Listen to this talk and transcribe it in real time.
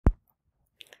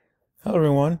Hello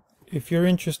everyone. If you're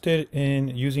interested in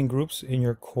using groups in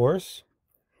your course,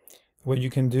 what you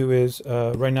can do is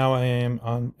right now I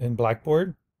am in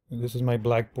Blackboard. This is my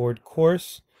Blackboard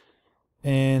course,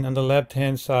 and on the left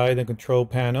hand side, the control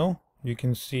panel, you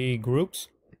can see groups.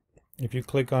 If you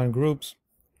click on groups,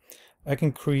 I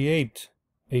can create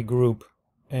a group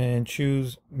and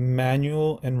choose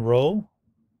manual enroll.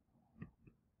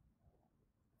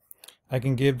 I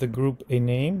can give the group a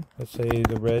name, let's say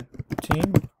the red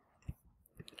team.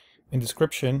 In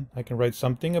description, I can write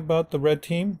something about the red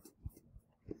team.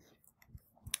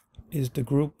 Is the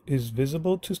group is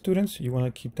visible to students? You want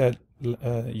to keep that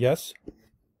yes.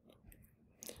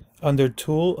 Under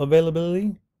tool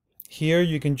availability, here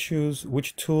you can choose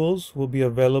which tools will be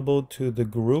available to the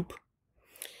group.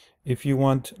 If you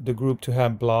want the group to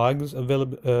have blogs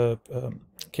available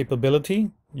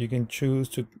capability, you can choose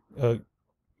to the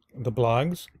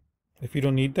blogs. If you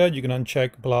don't need that, you can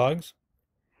uncheck blogs.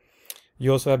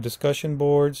 You also have discussion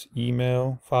boards,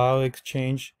 email, file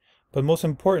exchange, but most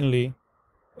importantly,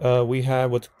 we have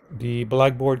what's the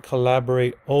Blackboard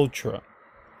Collaborate Ultra.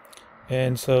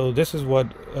 And so this is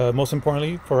what, most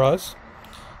importantly for us,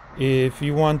 if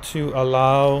you want to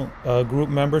allow group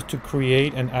members to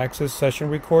create and access session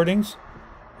recordings,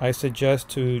 I suggest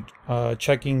to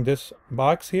checking this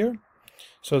box here,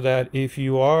 so that if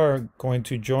you are going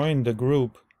to join the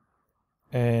group,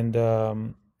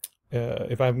 and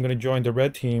if I'm going to join the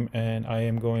red team and I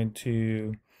am going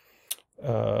to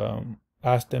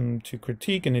ask them to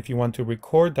critique, and if you want to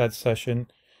record that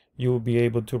session, you will be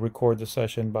able to record the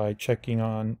session by checking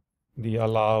on the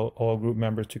allow all group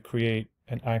members to create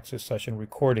and access session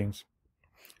recordings.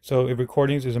 So if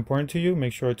recordings is important to you,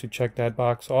 make sure to check that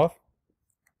box off.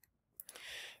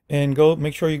 And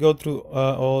make sure you go through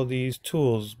all these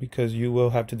tools, because you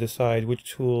will have to decide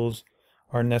which tools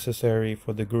are necessary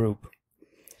for the group.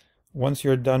 Once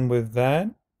you're done with that,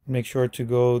 make sure to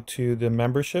go to the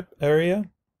membership area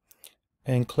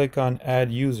and click on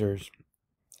add users.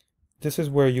 This is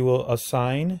where you will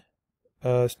assign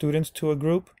students to a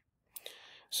group.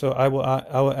 So I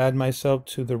will add myself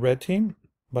to the red team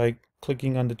by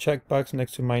clicking on the checkbox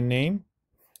next to my name,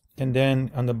 and then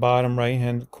on the bottom right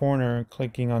hand corner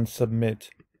clicking on submit.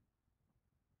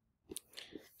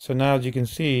 So now, as you can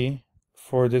see,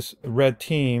 for this red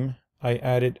team, I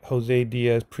added Jose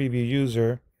Diaz preview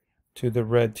user to the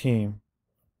red team.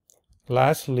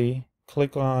 Lastly,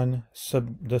 click on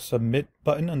the submit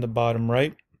button on the bottom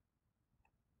right.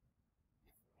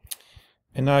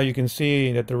 And now you can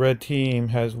see that the red team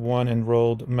has one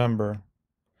enrolled member.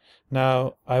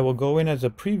 Now I will go in as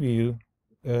a preview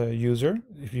user.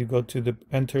 If you go to the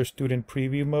enter student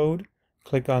preview mode,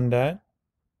 click on that.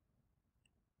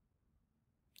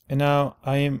 And now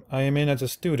I am in as a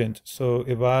student. So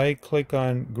if I click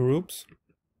on groups,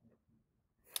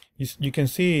 you can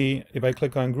see if I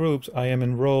click on groups, I am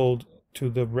enrolled to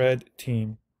the red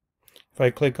team. If I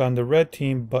click on the red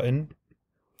team button,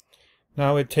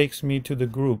 now it takes me to the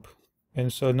group.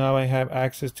 And so now I have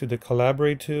access to the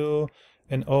collaborate tool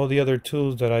and all the other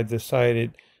tools that I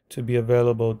decided to be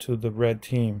available to the red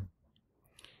team.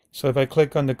 So if I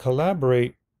click on the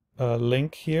collaborate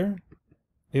link here,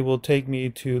 it will take me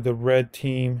to the red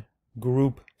team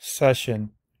group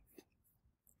session.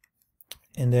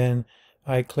 And then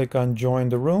I click on join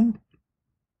the room.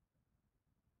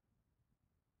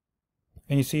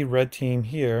 And you see red team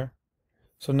here.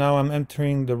 So now I'm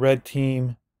entering the red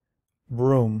team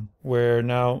room, where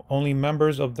now only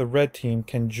members of the red team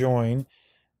can join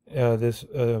this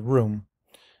room.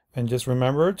 And just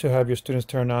remember to have your students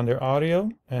turn on their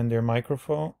audio and their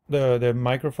microphone, their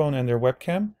microphone and their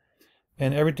webcam.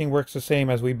 And everything works the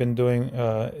same as we've been doing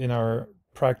in our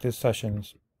practice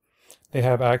sessions. They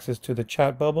have access to the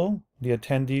chat bubble, the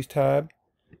attendees tab,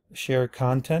 share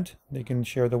content. They can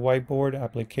share the whiteboard,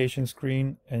 application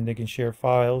screen, and they can share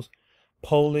files,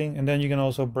 polling, and then you can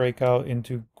also break out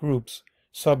into groups,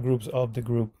 subgroups of the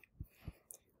group.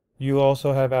 You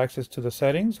also have access to the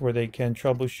settings where they can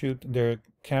troubleshoot their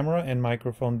camera and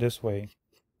microphone this way.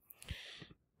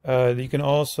 You can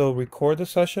also record the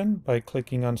session by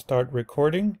clicking on Start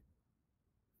Recording.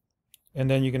 And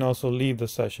then you can also leave the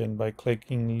session by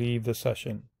clicking Leave the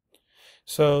Session.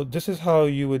 So this is how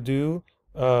you would do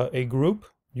a group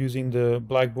using the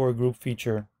Blackboard group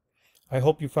feature. I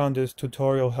hope you found this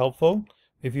tutorial helpful.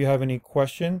 If you have any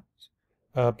questions,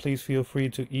 please feel free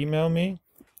to email me.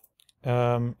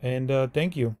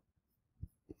 Thank you.